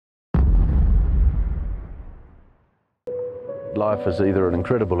life is either an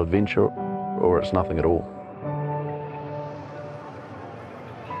incredible adventure or it's nothing at all.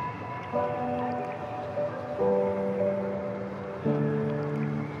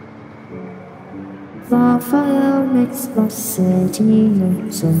 The fire makes the city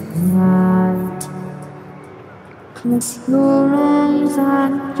look so bright. Close your eyes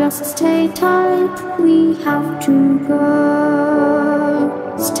and just stay tight. We have to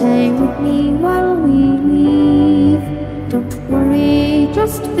go. Stay with me while we leave. Don't worry,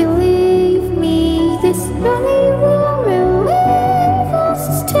 just believe me. This journey will relieve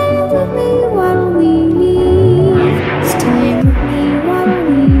us. Stay with me while we leave. Stay with me while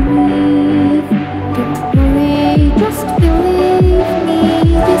we leave. Don't worry, just believe me.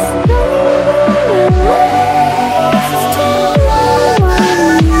 This journey will relieve us. Stay with me while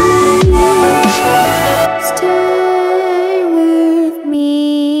we leave. Stay with me.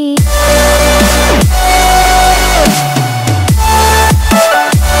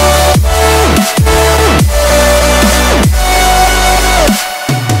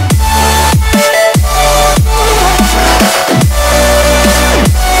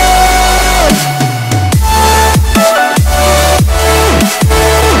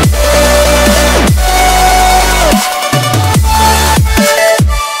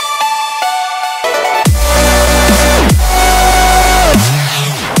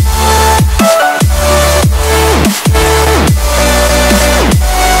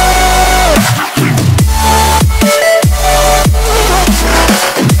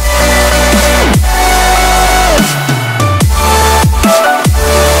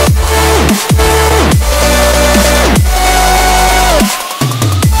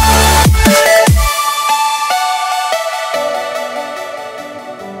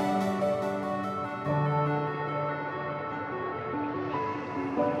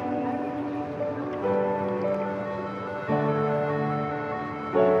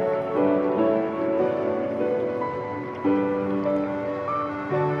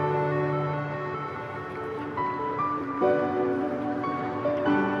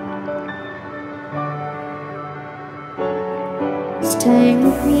 Stay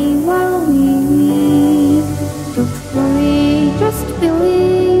with me while we leave. Don't worry, just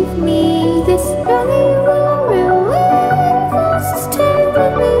believe me. This journey will relieve us. Stay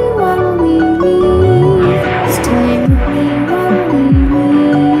with me while we leave. Stay with me while we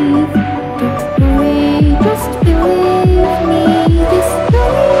leave. Don't worry, just believe me. This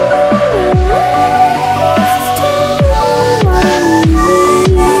journey will relieve us. Stay with me while we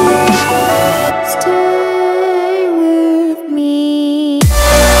leave. Stay with me.